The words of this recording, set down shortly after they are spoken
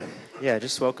Yeah,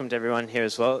 just welcomed everyone here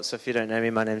as well. So if you don't know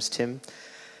me, my name's Tim.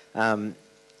 And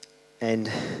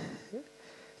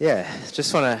yeah,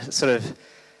 just want to sort of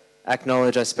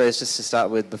acknowledge, I suppose, just to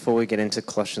start with, before we get into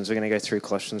Colossians, we're going to go through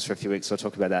Colossians for a few weeks. So I'll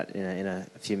talk about that in a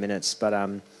few minutes. But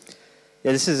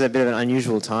yeah, this is a bit of an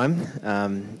unusual time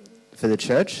for the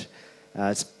church.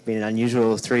 It's been an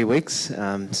unusual 3 weeks.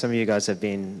 Some of you guys have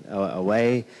been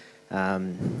away.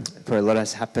 Probably a lot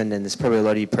has happened, and there's probably a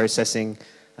lot of you processing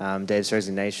Dave's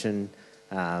resignation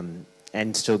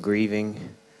and still grieving.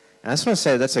 And I just want to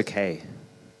say that's okay.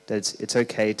 It's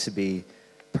okay to be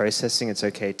processing. It's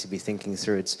okay to be thinking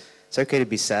through. It's okay to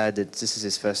be sad that this is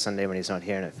his first Sunday when he's not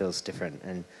here and it feels different,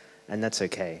 and that's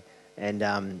okay. And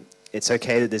it's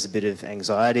okay that there's a bit of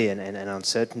anxiety and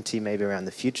uncertainty maybe around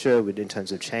the future in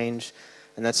terms of change,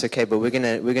 and that's okay. But we're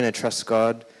gonna trust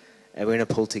God, and we're gonna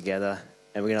pull together,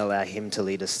 and we're gonna allow Him to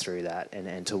lead us through that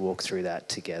and to walk through that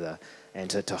together, and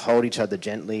to hold each other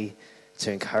gently, to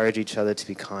encourage each other, to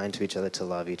be kind to each other, to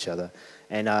love each other.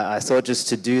 And I thought just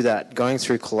to do that, going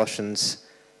through Colossians,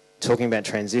 talking about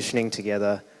transitioning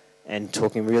together, and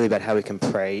talking really about how we can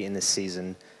pray in this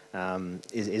season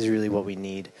is really what we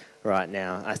need right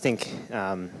now. I think,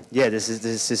 there's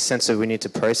this sense of we need to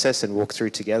process and walk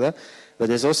through together, but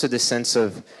there's also this sense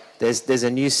of there's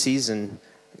a new season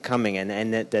coming,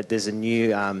 and that there's a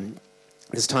new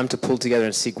there's time to pull together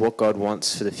and seek what God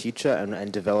wants for the future,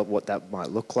 and develop what that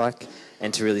might look like,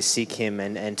 and to really seek Him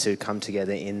and to come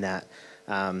together in that.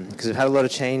 Because we've had a lot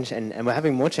of change, and we're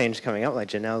having more change coming up. Like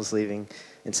Janelle's leaving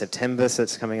in September, so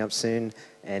that's coming up soon,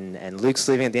 and Luke's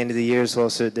leaving at the end of the year as well.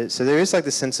 So there is like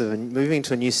the sense of moving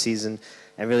to a new season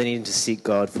and really needing to seek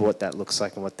God for what that looks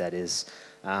like and what that is.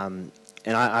 And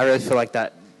I really feel like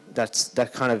that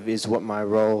kind of is what my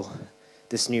role,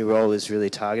 this new role, is really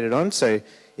targeted on. So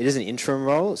it is an interim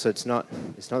role, so it's not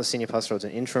the senior pastor role, it's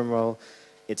an interim role.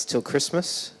 It's till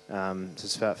Christmas, so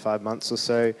it's about 5 months or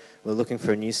so. We're looking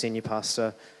for a new senior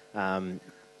pastor. The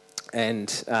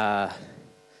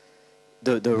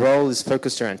role is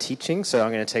focused around teaching, so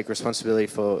I'm going to take responsibility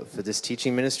for this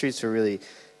teaching ministry to really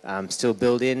still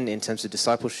build in terms of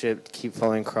discipleship, keep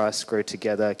following Christ, grow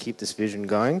together, keep this vision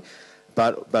going,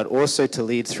 but also to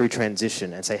lead through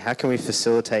transition and say, how can we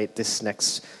facilitate this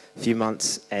next few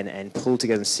months and pull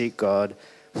together and seek God,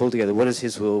 pull together what is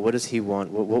His will, what does He want,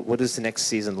 what does the next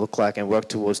season look like, and work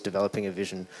towards developing a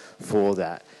vision for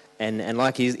that. And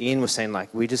like Ian was saying,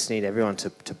 like, we just need everyone to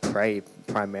pray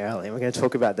primarily. And we're going to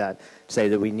talk about that, say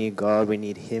that we need God, we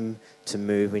need Him to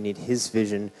move, we need His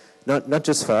vision, not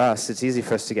just for us. It's easy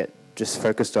for us to get just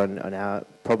focused on our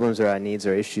problems or our needs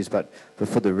or issues, but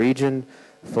for the region,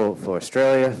 for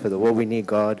Australia, for the world, we need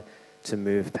God to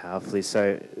move powerfully.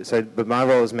 But my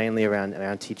role is mainly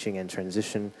around teaching and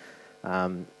transition.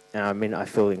 And I mean, I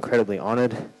feel incredibly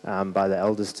honored by the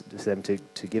elders for them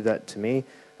to give that to me,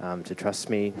 to trust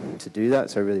me to do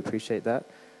that. So I really appreciate that.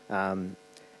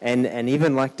 And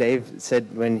even like Dave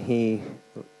said when he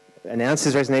announced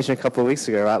his resignation a couple of weeks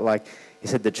ago, right? Like he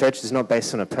said, the church is not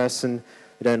based on a person.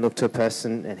 We don't look to a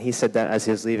person. And he said that as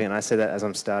he was leaving, and I said that as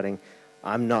I'm starting.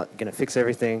 I'm not going to fix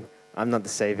everything. I'm not the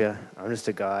savior. I'm just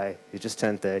a guy who just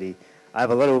turned 30. I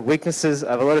have a lot of weaknesses. I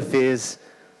have a lot of fears.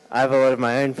 I have a lot of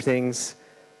my own things,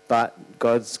 but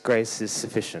God's grace is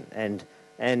sufficient.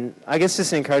 And I guess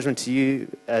just an encouragement to you,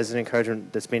 as an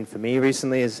encouragement that's been for me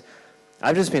recently, is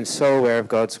I've just been so aware of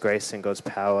God's grace and God's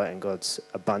power and God's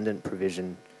abundant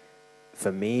provision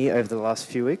for me over the last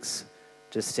few weeks,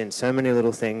 just in so many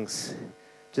little things,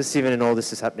 just even in all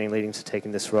this is happening leading to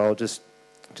taking this role, just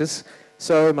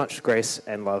so much grace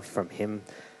and love from Him.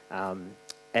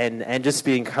 And just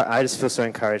I just feel so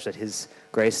encouraged that His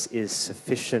grace is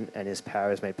sufficient and His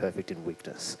power is made perfect in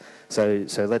weakness. So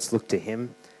let's look to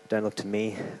Him. Don't look to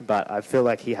me. But I feel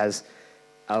like He has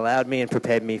allowed me and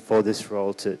prepared me for this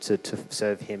role to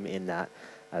serve Him in that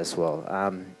as well.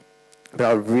 But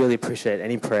I would really appreciate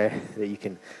any prayer that you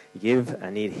can give.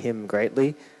 I need Him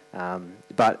greatly.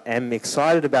 But am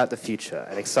excited about the future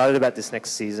and excited about this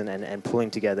next season and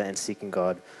pulling together and seeking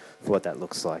God for what that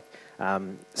looks like.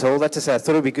 So all that to say, I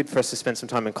thought it would be good for us to spend some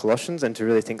time in Colossians and to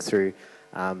really think through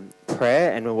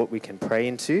prayer and what we can pray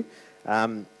into.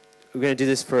 We're going to do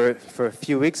this for a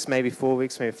few weeks, maybe 4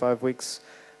 weeks, maybe 5 weeks,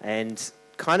 and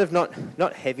kind of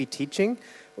not heavy teaching,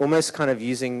 almost kind of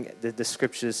using the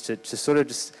scriptures to sort of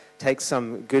just take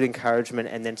some good encouragement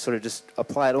and then sort of just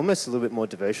apply it almost a little bit more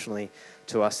devotionally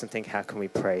to us and think, how can we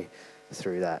pray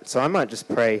through that? So I might just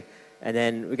pray, and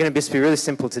then we're going to just be really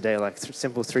simple today, like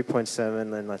simple 3-point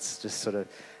sermon, and let's just sort of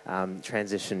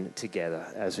transition together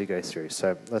as we go through.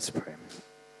 So let's pray.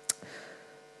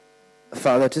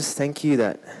 Father, just thank you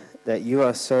that you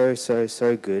are so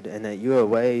good, and that you are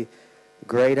way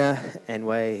greater and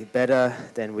way better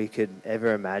than we could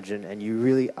ever imagine. And you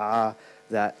really are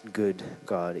that good,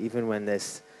 God. Even when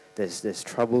there's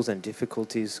troubles and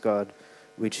difficulties, God,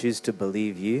 we choose to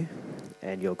believe you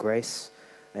and your grace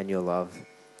and your love.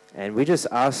 And we just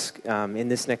ask in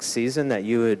this next season that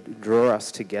you would draw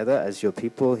us together as your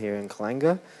people here in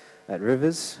Kalanga at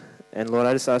Rivers. And Lord,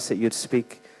 I just ask that you'd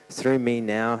speak through me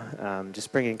now,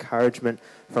 just bring encouragement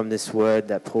from this word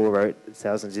that Paul wrote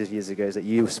thousands of years ago, that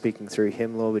you were speaking through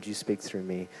him. Lord, would you speak through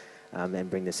me and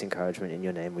bring this encouragement in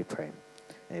your name, we pray.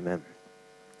 Amen.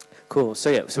 Cool.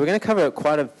 So we're going to cover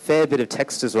quite a fair bit of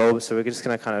text as well. So we're just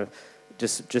going to kind of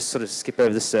just sort of skip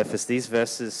over the surface. These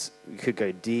verses, we could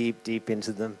go deep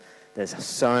into them. There's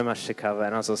so much to cover.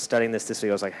 And as I was studying this week,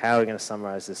 I was like, how are we going to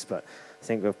summarize this? But I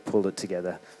think we've pulled it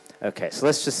together. Okay, so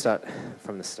let's just start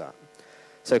from the start.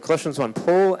 So Colossians 1,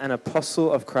 Paul, an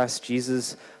apostle of Christ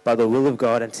Jesus by the will of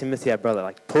God, and Timothy, our brother.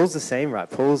 Like, Paul's the same, right?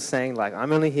 Paul's saying, like,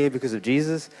 I'm only here because of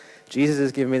Jesus. Jesus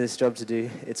has given me this job to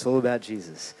do. It's all about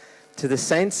Jesus. To the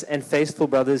saints and faithful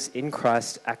brothers in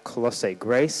Christ at Colossae,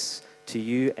 grace to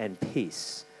you and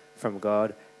peace from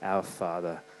God our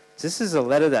Father. So this is a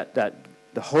letter that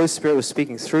the Holy Spirit was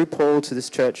speaking through Paul to this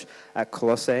church at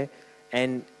Colossae.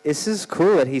 And this is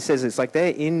cool that he says it's like they're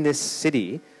in this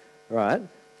city, right?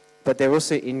 But they're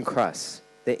also in Christ.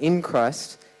 They're in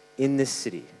Christ in this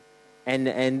city.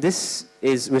 And this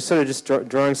is, we're sort of just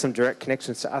drawing some direct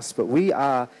connections to us, but we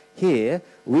are here,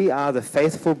 we are the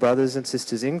faithful brothers and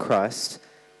sisters in Christ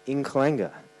in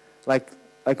Kalanga. Like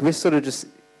we're sort of just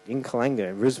in Kalanga,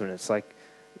 in Brisbane. It's like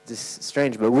this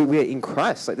strange, but we are in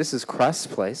Christ. Like, this is Christ's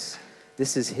place.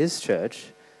 This is his church.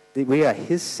 We are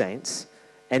his saints.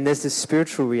 And there's this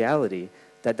spiritual reality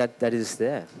that is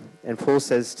there. And Paul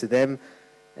says to them,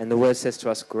 and the word says to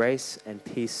us, grace and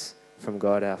peace from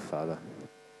God our Father.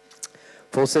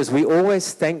 Paul says, we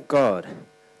always thank God,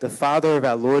 the Father of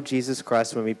our Lord Jesus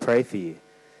Christ, when we pray for you,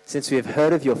 since we have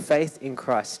heard of your faith in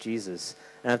Christ Jesus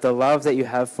and of the love that you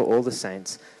have for all the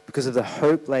saints, because of the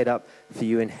hope laid up for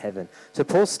you in heaven. So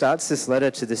Paul starts this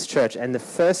letter to this church, and the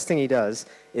first thing he does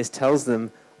is tells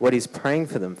them what he's praying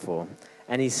for them for.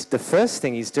 And the first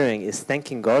thing he's doing is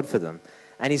thanking God for them.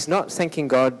 And he's not thanking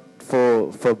God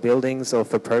for buildings or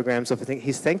for programs or for things.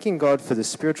 He's thanking God for the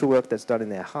spiritual work that's done in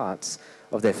their hearts,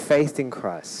 of their faith in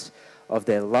Christ, of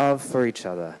their love for each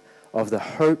other, of the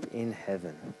hope in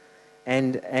heaven.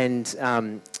 And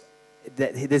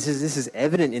that this is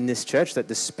evident in this church, that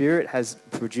the Spirit has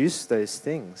produced those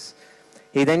things.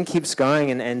 He then keeps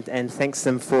going and thanks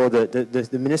them for the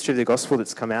ministry of the gospel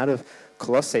that's come out of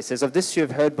Colossae. It says, of this you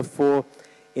have heard before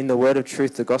in the word of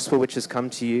truth, the gospel which has come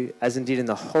to you, as indeed in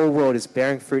the whole world is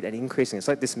bearing fruit and increasing. It's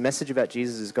like this message about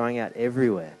Jesus is going out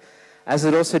everywhere, as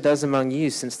it also does among you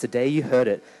since the day you heard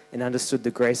it and understood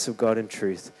the grace of God in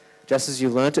truth, just as you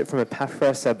learnt it from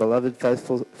Epaphras, our beloved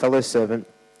faithful fellow servant.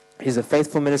 He's a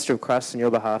faithful minister of Christ on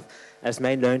your behalf, as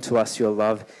made known to us your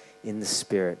love in the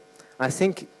Spirit. I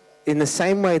think in the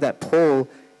same way that Paul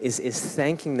is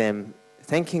thanking them,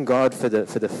 thanking God for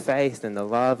the faith and the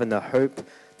love and the hope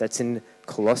that's in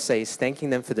Colossae, he's thanking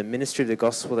them for the ministry of the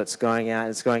gospel that's going out.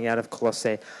 It's going out of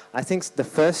Colossae. I think the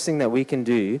first thing that we can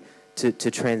do to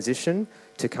transition,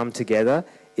 to come together,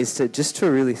 is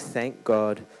to really thank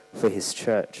God for his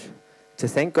church. To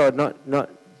thank God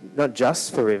not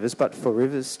just for Rivers, but for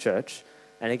Rivers Church,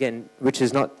 and again, which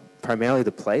is not primarily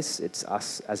the place, it's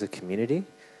us as a community,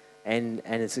 and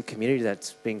it's a community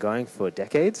that's been going for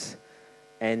decades,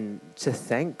 and to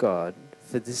thank God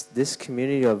for this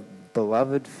community of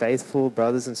beloved, faithful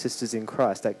brothers and sisters in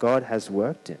Christ that God has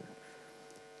worked in.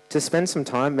 To spend some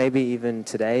time, maybe even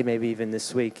today, maybe even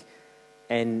this week,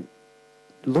 and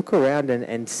look around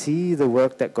and see the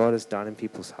work that God has done in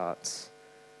people's hearts.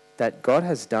 That God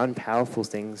has done powerful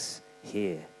things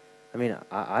here. I mean,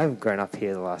 I've grown up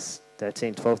here the last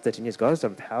 12, 13 years. God has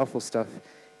done powerful stuff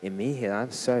in me here.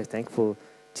 I'm so thankful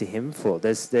to him for.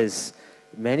 There's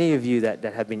many of you that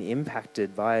have been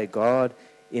impacted by God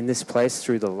in this place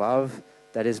through the love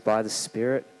that is by the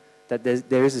Spirit. That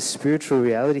there is a spiritual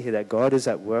reality here, that God is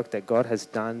at work, that God has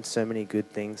done so many good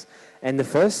things. And the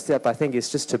first step, I think, is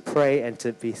just to pray and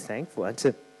to be thankful and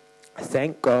to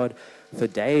thank God for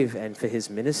Dave and for his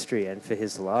ministry and for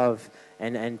his love,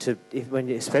 and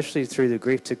especially through the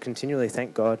grief, to continually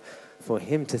thank God for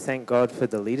him, to thank God for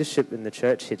the leadership in the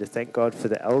church here, to thank God for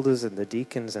the elders and the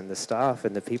deacons and the staff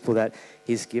and the people that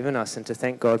he's given us, and to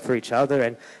thank God for each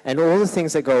other and all the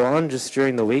things that go on just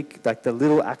during the week, like the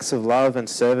little acts of love and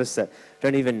service that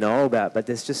don't even know about, but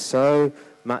there's just so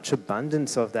much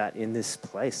abundance of that in this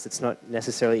place that's not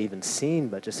necessarily even seen,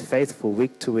 but just faithful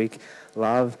week to week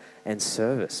love and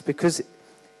service. Because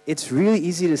it's really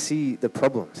easy to see the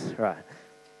problems, right?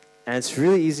 And it's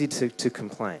really easy to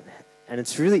complain. And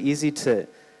it's really easy to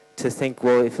think,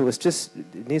 well, if it was just,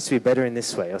 it needs to be better in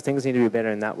this way, or things need to be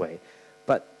better in that way.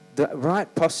 But the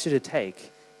right posture to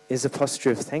take is a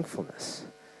posture of thankfulness.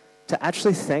 To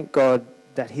actually thank God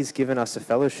that he's given us a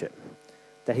fellowship,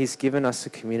 that he's given us a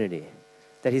community,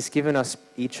 that he's given us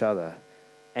each other.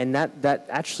 And that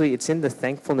actually, it's in the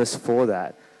thankfulness for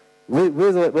that.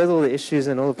 With all the issues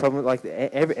and all the problems, like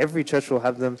every church will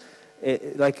have them.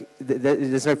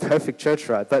 There's no perfect church,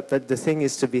 right? But the thing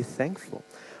is to be thankful.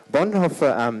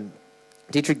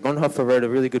 Dietrich Bonhoeffer wrote a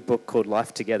really good book called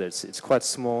Life Together. It's quite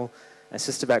small. It's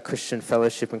just about Christian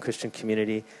fellowship and Christian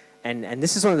community. And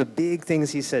this is one of the big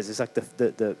things he says. It's like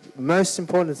the most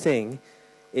important thing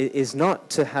is not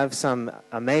to have some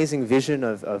amazing vision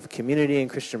of community and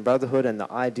Christian brotherhood and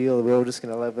the ideal, we're all just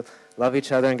going to love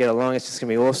each other and get along, it's just going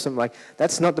to be awesome. Like,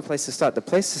 that's not the place to start. The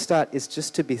place to start is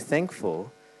just to be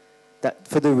thankful that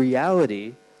for the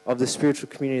reality of the spiritual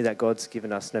community that God's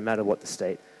given us, no matter what the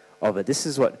state of it. This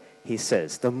is what he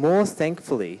says. The more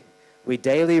thankfully we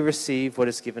daily receive what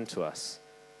is given to us,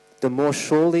 the more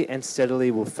surely and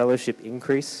steadily will fellowship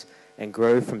increase and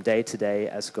grow from day to day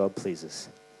as God pleases.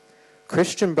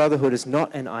 Christian brotherhood is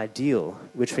not an ideal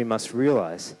which we must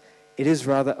realize. It is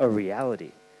rather a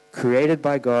reality created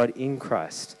by God in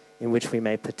Christ in which we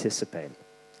may participate.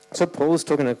 So Paul is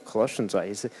talking to Colossians, right?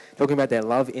 He's talking about their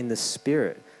love in the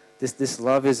Spirit. This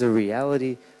love is a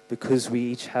reality because we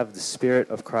each have the Spirit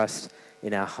of Christ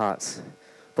in our hearts.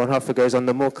 Bonhoeffer goes on,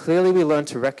 the more clearly we learn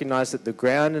to recognize that the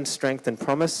ground and strength and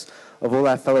promise of all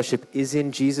our fellowship is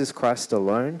in Jesus Christ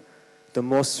alone, the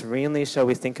more serenely shall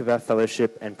we think of our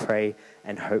fellowship and pray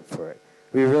and hope for it.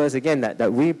 We realize again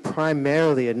that we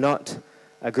primarily are not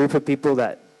a group of people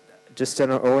that just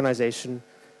in an organization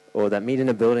or that meet in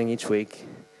a building each week.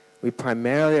 We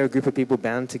primarily are a group of people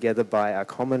bound together by our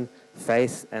common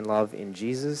faith and love in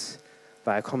Jesus,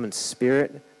 by a common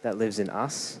spirit that lives in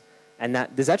us. And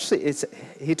that there's actually,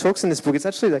 he talks in this book, it's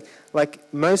actually like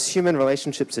most human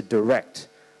relationships are direct,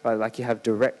 right? Like you have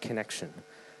direct connection.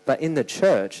 But in the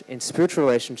church, in spiritual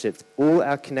relationships, all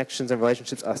our connections and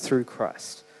relationships are through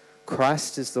Christ.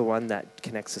 Christ is the one that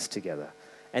connects us together.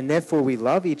 And therefore we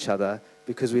love each other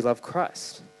because we love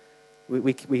Christ.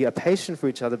 We are patient for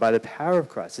each other by the power of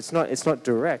Christ. It's not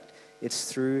direct,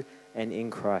 it's through and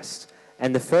in Christ.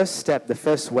 And the first step, the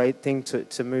first thing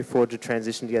to move forward to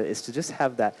transition together is to just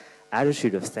have that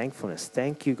attitude of thankfulness.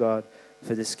 Thank you, God,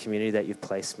 for this community that you've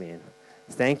placed me in.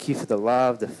 Thank you for the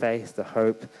love, the faith, the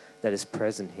hope that is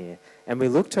present here. And we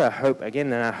look to our hope, again,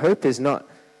 and our hope is not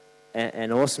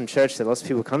an awesome church that lots of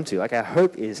people come to. Like, our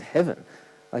hope is heaven.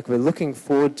 Like, we're looking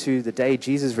forward to the day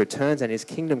Jesus returns and his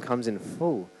kingdom comes in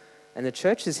full. And the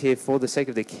church is here for the sake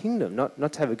of the kingdom,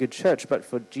 not to have a good church, but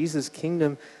for Jesus'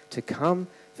 kingdom to come,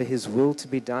 for his will to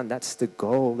be done. That's the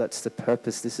goal, that's the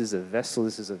purpose. This is a vessel,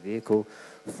 this is a vehicle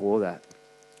for that.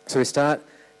 So we start,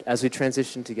 as we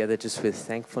transition together, just with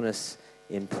thankfulness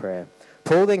in prayer.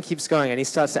 Paul then keeps going and he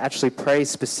starts to actually pray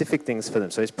specific things for them.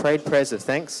 So he's prayed prayers of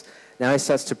thanks. Now he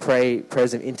starts to pray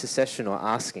prayers of intercession or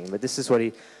asking. But this is what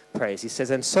he prays. He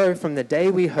says, and so from the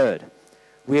day we heard,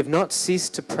 we have not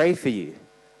ceased to pray for you,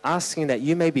 asking that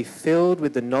you may be filled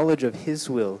with the knowledge of his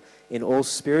will in all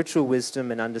spiritual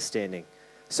wisdom and understanding,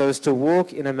 so as to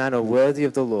walk in a manner worthy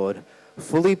of the Lord,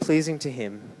 fully pleasing to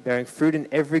him, bearing fruit in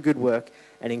every good work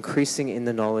and increasing in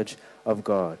the knowledge of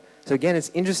God. So again, it's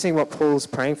interesting what Paul's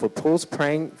praying for. Paul's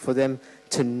praying for them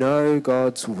to know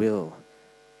God's will.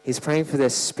 He's praying for their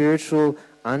spiritual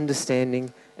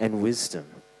understanding and wisdom.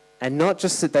 And not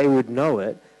just that they would know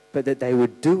it, but that they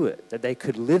would do it, that they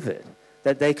could live it,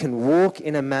 that they can walk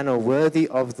in a manner worthy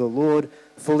of the Lord,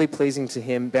 fully pleasing to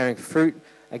him, bearing fruit.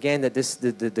 Again, that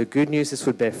the good news, this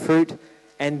would bear fruit.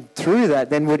 And through that,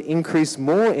 then would increase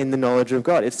more in the knowledge of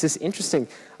God. It's this interesting.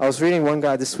 I was reading one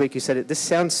guy this week who said, this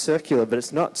sounds circular, but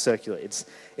it's not circular.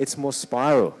 It's more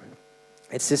spiral.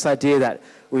 It's this idea that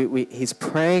he's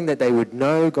praying that they would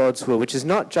know God's will, which is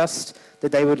not just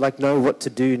that they would know what to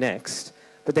do next,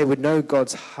 but they would know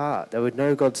God's heart. They would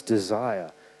know God's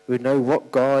desire. They would know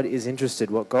what God is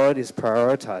interested, what God is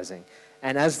prioritizing.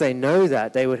 And as they know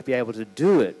that, they would be able to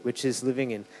do it, which is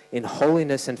living in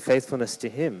holiness and faithfulness to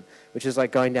him, which is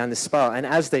like going down this spiral. And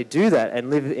as they do that and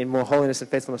live in more holiness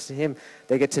and faithfulness to him,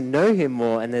 they get to know him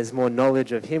more, and there's more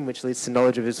knowledge of him, which leads to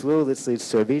knowledge of his will, which leads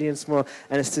to obedience more.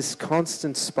 And it's this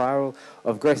constant spiral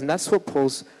of grace. And that's what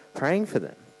Paul's praying for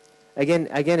them. Again,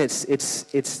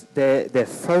 it's their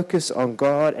focus on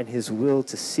God and his will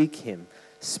to seek him,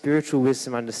 spiritual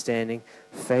wisdom, understanding,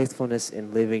 faithfulness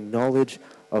in living, knowledge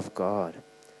of God.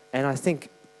 And I think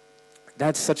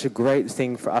that's such a great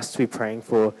thing for us to be praying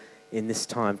for in this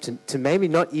time, to maybe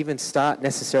not even start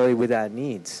necessarily with our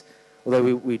needs,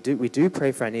 although we do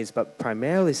pray for our needs, but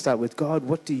primarily start with, God,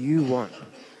 what do you want?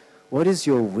 What is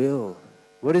your will?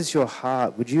 What is your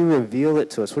heart? Would you reveal it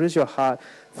to us? What is your heart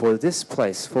for this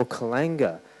place, for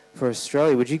Kalanga, for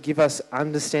Australia? Would you give us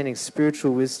understanding,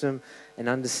 spiritual wisdom and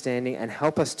understanding, and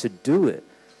help us to do it?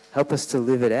 Help us to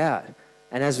live it out.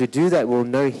 And as we do that, we'll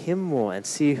know him more and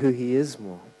see who he is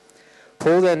more.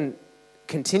 Paul then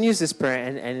continues this prayer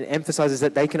and emphasizes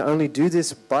that they can only do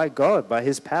this by God, by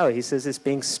his power. He says this,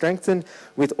 being strengthened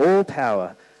with all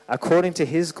power, according to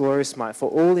his glorious might, for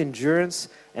all endurance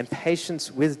and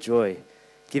patience with joy,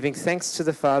 giving thanks to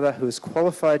the Father who has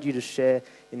qualified you to share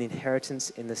in the inheritance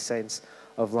in the saints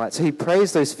of light. So he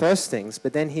prays those first things,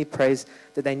 but then he prays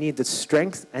that they need the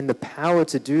strength and the power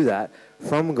to do that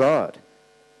from God.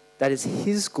 That is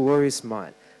his glorious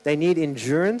might. They need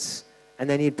endurance and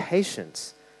they need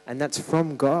patience, and that's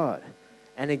from God.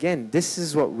 And again, this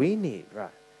is what we need,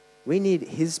 right? We need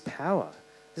his power.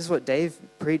 This is what Dave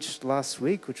preached last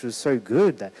week, which was so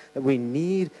good, that we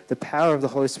need the power of the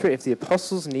Holy Spirit. If the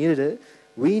apostles needed it,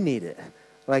 we need it.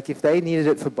 Like if they needed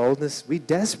it for boldness, we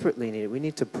desperately need it. We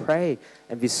need to pray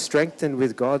and be strengthened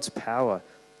with God's power.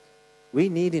 We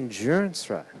need endurance,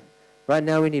 right? Right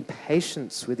now we need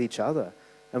patience with each other,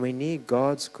 and we need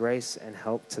God's grace and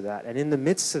help to that. And in the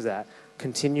midst of that,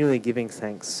 continually giving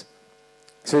thanks.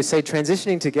 So we say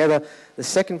transitioning together, the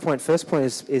second point, first point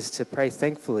is to pray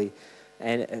thankfully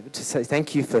and to say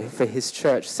thank you for his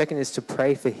church. Second is to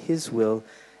pray for his will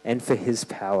and for his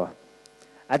power.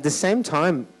 At the same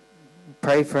time,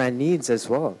 pray for our needs as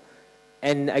well.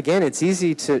 And again, it's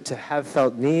easy to have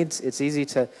felt needs. It's easy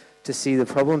to see the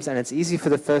problems, and it's easy for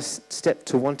the first step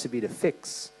to want to be to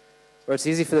fix. Or it's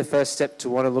easy for the first step to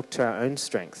want to look to our own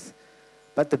strength.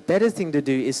 But the better thing to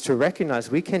do is to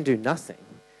recognize we can do nothing.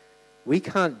 We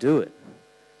can't do it.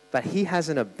 But he has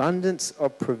an abundance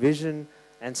of provision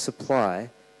and supply,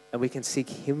 and we can seek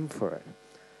him for it.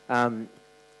 I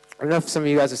don't know if some of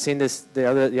you guys have seen this the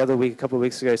other week, a couple of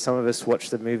weeks ago. Some of us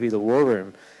watched the movie The War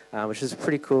Room, which is a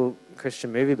pretty cool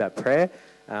Christian movie about prayer.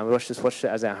 We watched it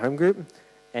as our home group,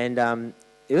 and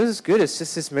it was good. It's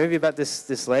just this movie about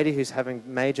this lady who's having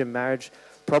major marriage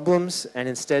problems, and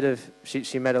instead of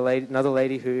she met another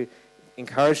lady who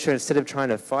encouraged her, instead of trying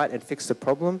to fight and fix the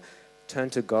problem, turn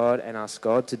to God and ask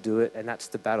God to do it, and that's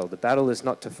the battle. The battle is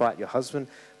not to fight your husband,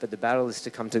 but the battle is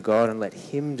to come to God and let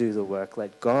him do the work,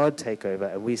 let God take over,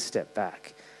 and we step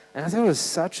back. And I thought it was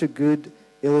such a good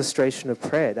illustration of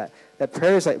prayer, that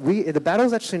prayer is like, the battle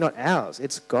is actually not ours,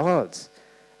 it's God's.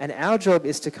 And our job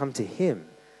is to come to him.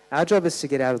 Our job is to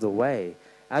get out of the way.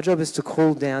 Our job is to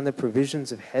call down the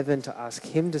provisions of heaven, to ask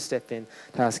him to step in,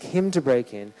 to ask him to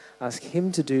break in, ask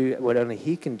him to do what only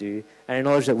he can do, and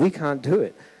acknowledge that we can't do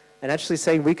it. And actually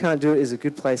saying we can't do it is a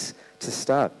good place to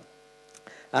start.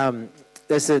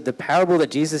 There's the parable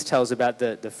that Jesus tells about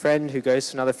the friend who goes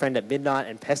to another friend at midnight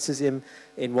and pesters him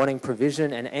in wanting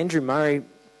provision. And Andrew Murray,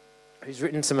 who's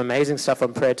written some amazing stuff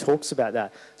on prayer, talks about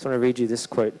that. So I want to read you this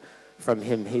quote from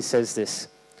him. He says this: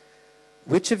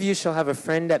 "Which of you shall have a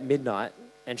friend at midnight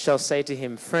and shall say to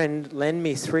him, 'Friend, lend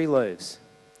me 3 loaves.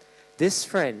 This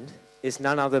friend is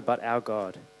none other but our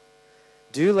God.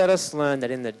 Do let us learn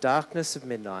that in the darkness of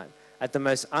midnight, at the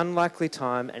most unlikely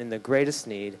time and in the greatest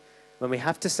need, when we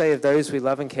have to say of those we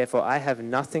love and care for, I have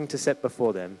nothing to set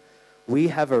before them, we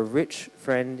have a rich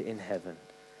friend in heaven,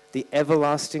 the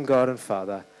everlasting God and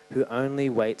Father, who only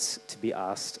waits to be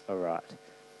asked aright.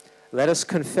 Let us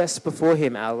confess before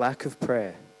him our lack of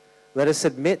prayer. Let us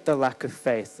admit the lack of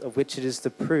faith, of which it is the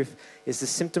proof, is the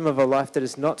symptom of a life that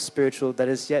is not spiritual, that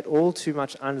is yet all too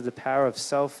much under the power of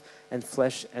self and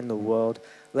flesh and the world.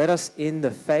 Let us, in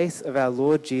the faith of our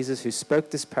Lord Jesus, who spoke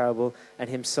this parable and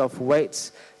himself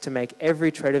waits to make every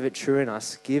trait of it true in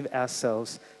us, give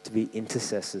ourselves to be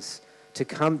intercessors. To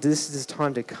come, this is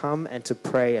time to come and to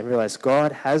pray and realize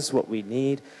God has what we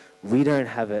need. We don't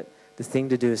have it. The thing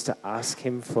to do is to ask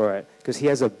him for it, because he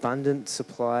has abundant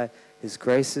supply. His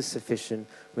grace is sufficient.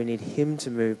 We need him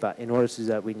to move, but in order to do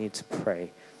that, we need to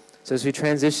pray. So as we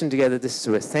transition together,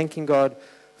 we're thanking God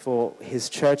for his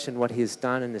church and what he has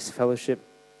done in this fellowship.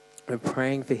 We're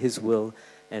praying for his will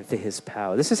and for his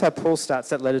power. This is how Paul starts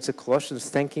that letter to Colossians,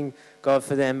 thanking God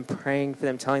for them, praying for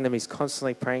them, telling them he's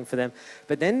constantly praying for them.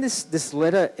 But then this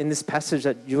letter in this passage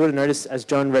that you would have noticed as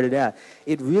John read it out,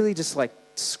 it really just like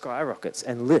skyrockets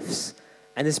and lifts.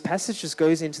 And this passage just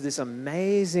goes into this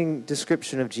amazing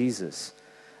description of Jesus.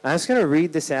 I'm just going to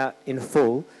read this out in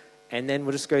full, and then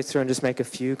we'll just go through and just make a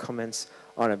few comments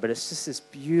on it. But it's just this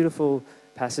beautiful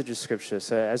passage of Scripture.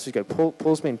 So as we go,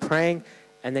 Paul's been praying,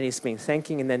 and then he's been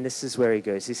thanking, and then this is where he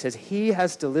goes. He says, he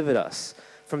has delivered us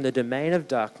from the domain of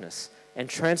darkness and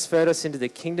transferred us into the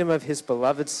kingdom of his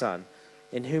beloved Son,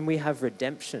 in whom we have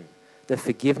redemption, the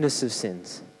forgiveness of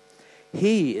sins.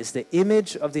 He is the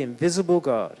image of the invisible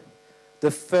God,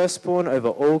 the firstborn over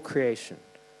all creation.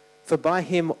 For by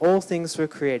him all things were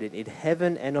created in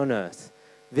heaven and on earth,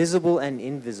 visible and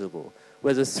invisible,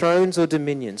 whether thrones or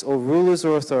dominions or rulers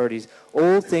or authorities,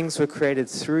 all things were created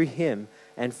through him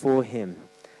and for him.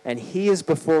 And he is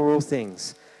before all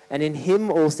things, and in him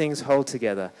all things hold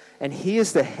together. And he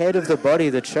is the head of the body,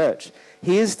 the church.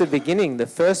 He is the beginning, the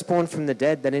firstborn from the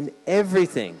dead, that in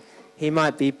everything he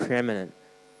might be preeminent.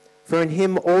 For in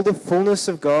him all the fullness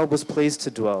of God was pleased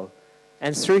to dwell,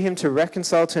 and through him to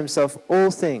reconcile to himself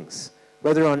all things,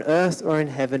 whether on earth or in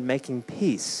heaven, making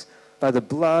peace by the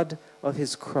blood of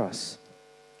his cross.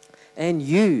 And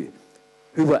you,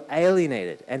 who were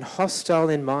alienated and hostile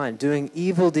in mind, doing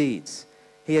evil deeds,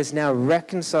 he has now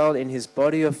reconciled in his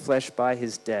body of flesh by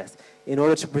his death, in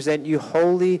order to present you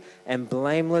holy and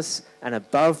blameless and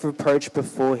above reproach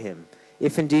before him,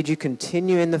 if indeed you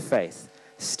continue in the faith,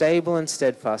 stable and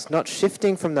steadfast, not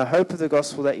shifting from the hope of the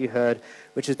gospel that you heard,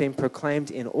 which has been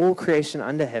proclaimed in all creation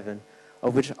under heaven,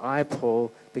 of which I,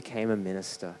 Paul, became a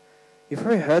minister. You've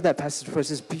probably heard that passage before. It's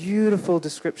this beautiful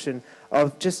description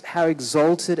of just how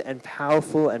exalted and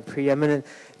powerful and preeminent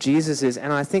Jesus is.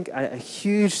 And I think a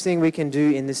huge thing we can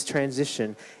do in this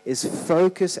transition is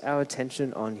focus our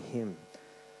attention on him.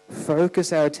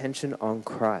 Focus our attention on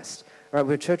Christ. Right?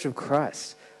 We're a church of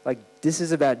Christ. Like, this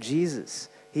is about Jesus.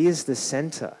 He is the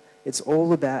center. It's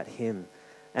all about him.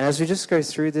 And as we just go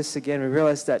through this again, we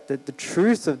realize that the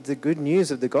truth of the good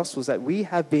news of the gospel is that we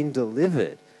have been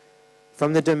delivered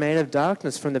from the domain of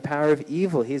darkness, from the power of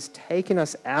evil. He has taken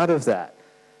us out of that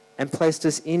and placed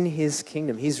us in his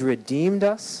kingdom. He's redeemed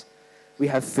us. We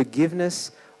have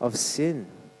forgiveness of sin.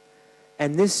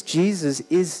 And this Jesus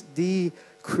is the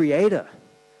creator.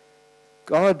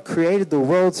 God created the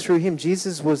world through him.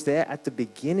 Jesus was there at the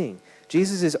beginning.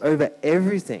 Jesus is over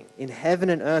everything, in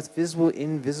heaven and earth, visible,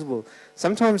 invisible.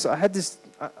 Sometimes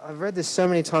I've read this so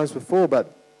many times before,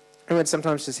 but it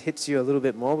sometimes just hits you a little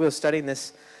bit more. We were studying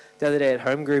this the other day at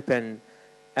home group, and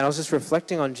I was just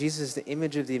reflecting on Jesus, the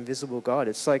image of the invisible God.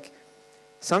 It's like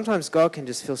sometimes God can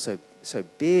just feel so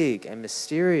big and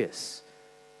mysterious,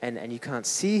 and you can't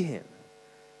see him.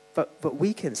 But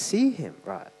we can see him,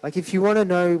 right? Like, if you want to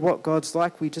know what God's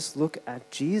like, we just look at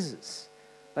Jesus.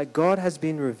 Like, God has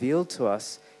been revealed to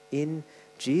us in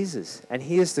Jesus, and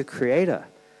he is the creator.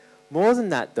 More than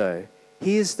that, though,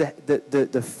 he is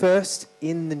the first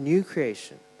in the new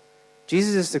creation.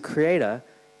 Jesus is the creator,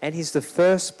 and he's the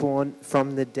firstborn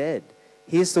from the dead.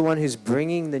 He is the one who's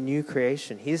bringing the new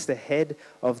creation. He is the head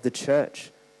of the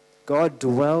church. God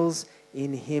dwells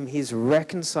in him. He's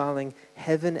reconciling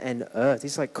heaven and earth.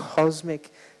 These like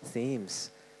cosmic themes.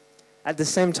 At the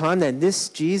same time then, this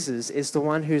Jesus is the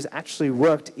one who's actually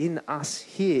worked in us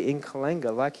here in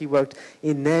Kalenga, like he worked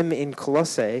in them in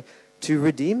Colossae, to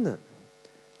redeem them,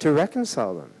 to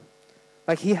reconcile them.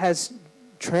 Like, he has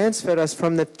transferred us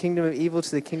from the kingdom of evil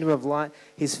to the kingdom of light.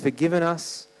 He's forgiven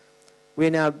us. We're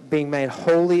now being made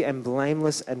holy and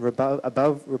blameless and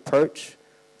above reproach.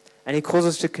 And he calls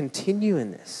us to continue in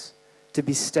this, to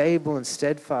be stable and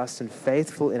steadfast and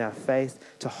faithful in our faith,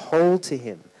 to hold to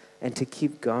him and to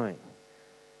keep going.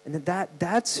 And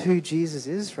that's who Jesus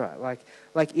is, right?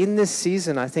 Like in this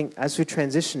season, I think as we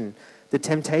transition, the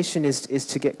temptation is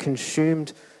to get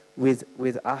consumed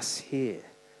with us here.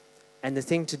 And the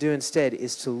thing to do instead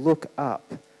is to look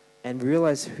up and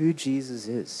realize who Jesus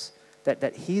is.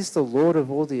 That he's the Lord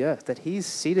of all the earth, that he's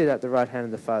seated at the right hand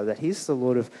of the Father, that he's the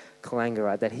Lord of Kalenga,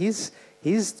 right? That he's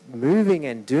moving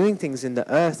and doing things in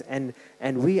the earth, and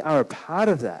we are a part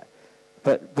of that.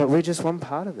 But we're just one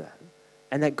part of that.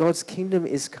 And that God's kingdom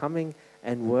is coming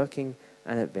and working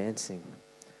and advancing.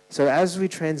 So as we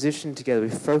transition together, we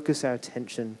focus our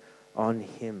attention on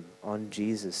him, on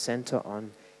Jesus, center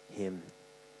on him.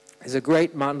 There's a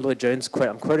great Martin Lloyd-Jones quote.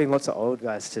 I'm quoting lots of old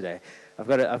guys today. I've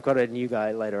got a new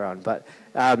guy later on. But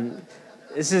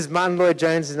this is Martin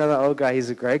Lloyd-Jones, another old guy. He's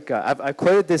a great guy. I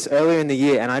quoted this earlier in the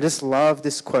year, and I just love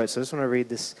this quote. So I just want to read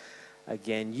this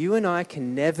again. You and I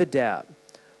can never doubt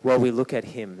while we look at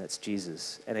him, that's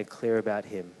Jesus, and are clear about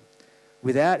him.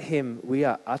 Without him, we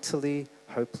are utterly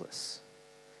hopeless.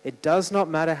 It does not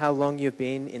matter how long you've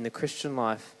been in the Christian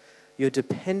life, you're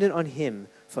dependent on him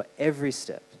for every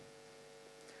step.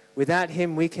 Without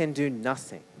him, we can do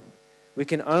nothing. We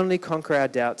can only conquer our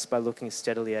doubts by looking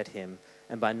steadily at him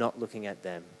and by not looking at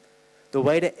them. The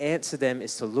way to answer them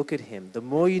is to look at him. The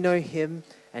more you know him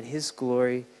and his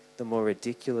glory, the more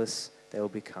ridiculous they will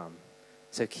become.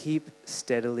 So keep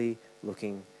steadily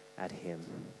looking at him.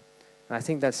 And I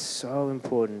think that's so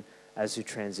important as we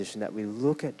transition, that we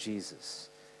look at Jesus.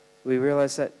 We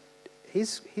realize that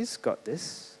he's got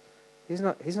this. He's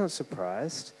not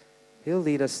surprised. He'll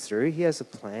lead us through. He has a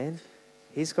plan.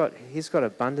 He's got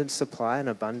abundant supply and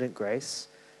abundant grace,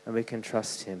 and we can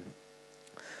trust him.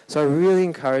 So I really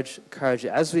encourage you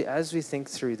as we think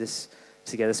through this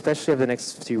together, especially over the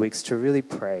next few weeks, to really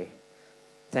pray.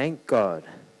 Thank God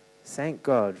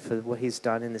for what he's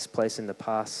done in this place in the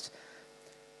past.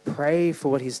 Pray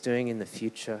for what he's doing in the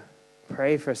future.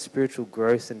 Pray for a spiritual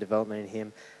growth and development in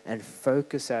him, and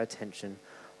focus our attention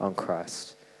on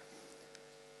Christ.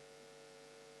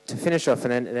 To finish off,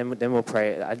 and then we'll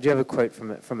pray. I do have a quote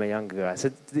from a younger guy. So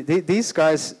those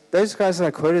guys that I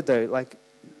quoted, though, like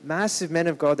massive men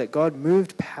of God that God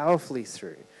moved powerfully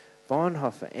through.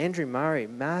 Bonhoeffer, Andrew Murray,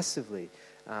 massively.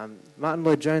 Martin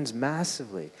Lloyd-Jones,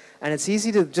 massively. And it's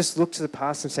easy to just look to the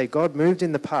past and say, God moved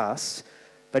in the past,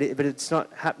 but it's not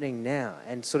happening now,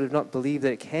 and sort of not believe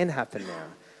that it can happen now.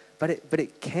 But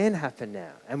it can happen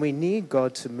now. And we need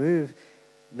God to move,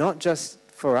 not just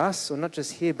for us, or not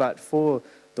just here, but for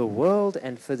the world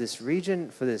and for this region,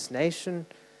 for this nation.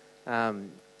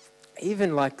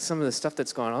 Even like some of the stuff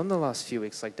that's gone on the last few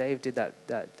weeks, like Dave did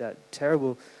that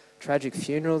terrible, tragic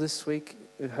funeral this week.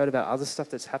 We've heard about other stuff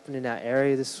that's happened in our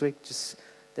area this week. Just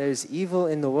there's evil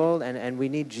in the world, and we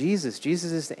need Jesus.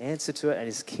 Jesus is the answer to it, and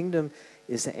his kingdom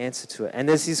is the answer to it. And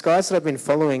there's these guys that I've been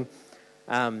following.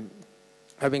 I've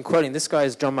been quoting. This guy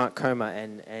is John Mark Comer,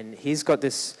 and he's got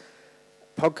this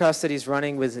podcast that he's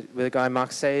running with a guy,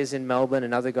 Mark Sayers, in Melbourne,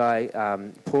 another guy,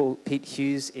 Pete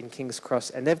Hughes in King's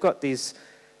Cross. And they've got these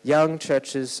young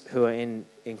churches who are in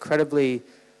incredibly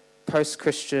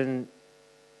post-Christian,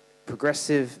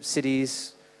 progressive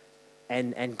cities,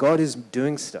 and God is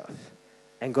doing stuff,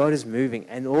 and God is moving.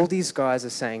 And all these guys are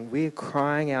saying, we're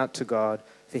crying out to God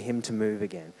for him to move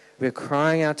again. We're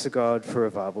crying out to God for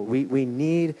revival. We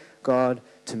need God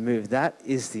to move. That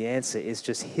is the answer. It's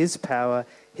just his power,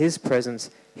 his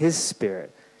presence, his spirit.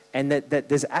 And that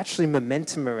there's actually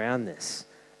momentum around this.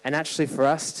 And actually for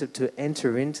us to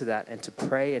enter into that and to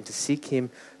pray and to seek him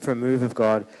for a move of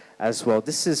God as well.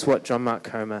 This is what John Mark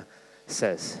Comer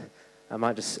says.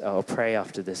 I'll pray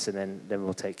after this, and then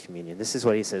we'll take communion. This is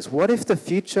what he says. What if the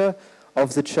future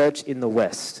of the church in the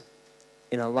West,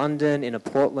 in a London, in a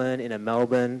Portland, in a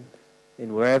Melbourne,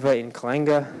 in wherever, in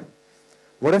Kalanga,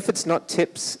 what if it's not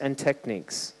tips and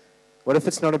techniques? What if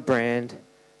it's not a brand?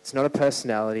 It's not a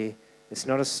personality. It's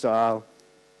not a style.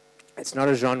 It's not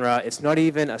a genre. It's not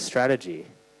even a strategy.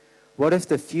 What if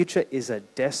the future is a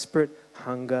desperate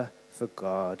hunger for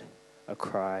God, a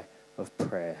cry of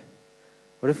prayer?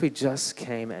 What if we just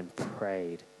came and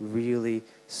prayed, really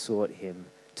sought him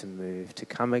to move, to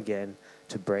come again,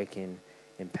 to break in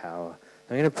power?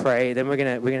 I'm going to pray, then we're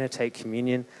going to take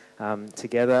communion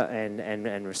together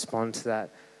and respond to that.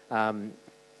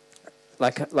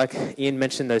 Like Ian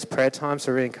mentioned, those prayer times,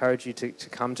 so I really encourage you to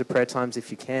come to prayer times if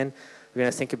you can. We're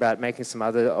going to think about making some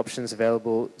other options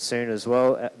available soon as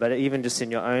well, but even just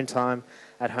in your own time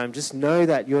at home, just know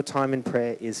that your time in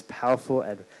prayer is powerful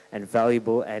and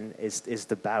valuable, and is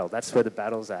the battle. That's where the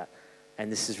battle's at,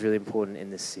 and this is really important in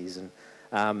this season.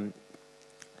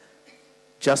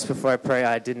 Just before I pray,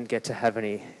 I didn't get to have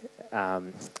any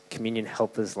communion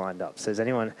helpers lined up. So is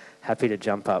anyone happy to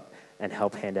jump up and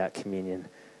help hand out communion?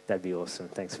 That'd be awesome.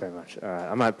 Thanks very much. All right,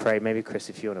 I might pray. Maybe, Chris,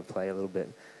 if you want to play a little bit,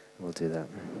 we'll do that.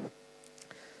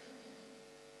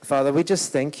 Father, we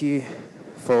just thank you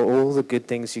for all the good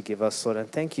things you give us, Lord,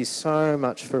 and thank you so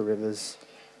much for Rivers.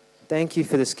 Thank you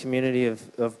for this community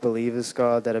of believers,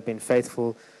 God, that have been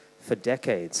faithful for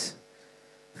decades.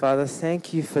 Father,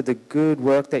 thank you for the good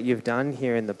work that you've done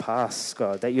here in the past,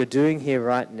 God, that you're doing here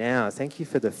right now. Thank you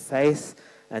for the faith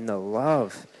and the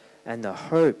love and the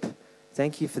hope.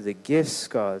 Thank you for the gifts,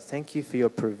 God. Thank you for your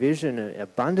provision,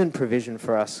 abundant provision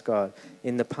for us, God,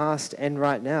 in the past and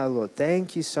right now, Lord.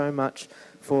 Thank you so much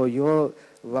for your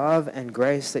love and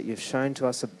grace that you've shown to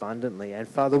us abundantly. And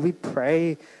Father, we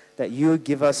pray that you would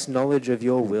give us knowledge of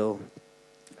your will.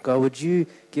 God, would you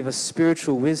give us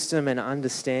spiritual wisdom and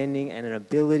understanding and an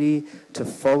ability to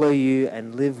follow you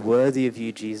and live worthy of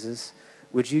you, Jesus?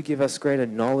 Would you give us greater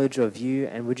knowledge of you,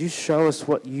 and would you show us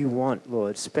what you want,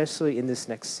 Lord, especially in this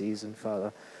next season,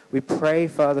 Father? We pray,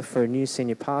 Father, for a new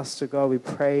senior pastor, God. We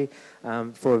pray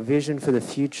for a vision for the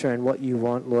future and what you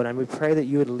want, Lord. And we pray that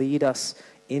you would lead us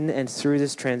in and through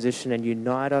this transition and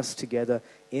unite us together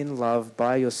in love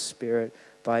by your Spirit,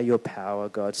 by your power,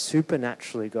 God,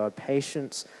 supernaturally, God,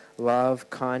 patience, love,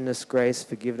 kindness, grace,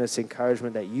 forgiveness,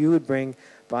 encouragement that you would bring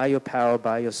by your power,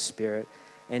 by your Spirit.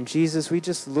 And Jesus, we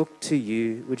just look to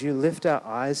you. Would you lift our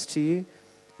eyes to you?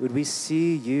 Would we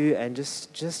see you and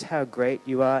just how great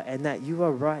you are, and that you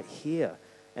are right here,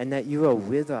 and that you are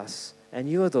with us, and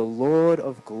you are the Lord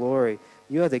of glory.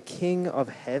 You are the King of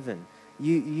heaven.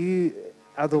 You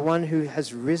are the one who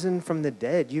has risen from the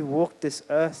dead. You walked this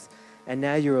earth, and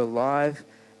now you're alive,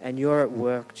 and you're at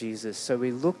work, Jesus. So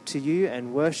we look to you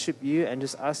and worship you and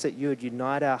just ask that you would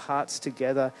unite our hearts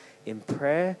together in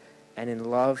prayer and in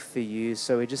love for you.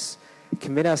 So we just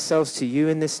commit ourselves to you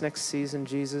in this next season,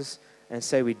 Jesus, and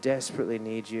say we desperately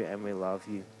need you and we love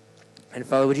you. And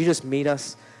Father, would you just meet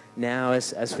us now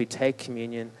as we take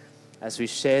communion, as we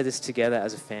share this together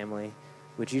as a family?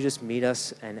 Would you just meet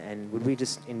us, and would we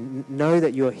just know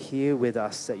that you're here with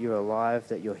us, that you're alive,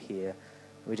 that you're here.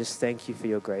 We just thank you for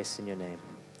your grace in your name.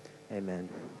 Amen.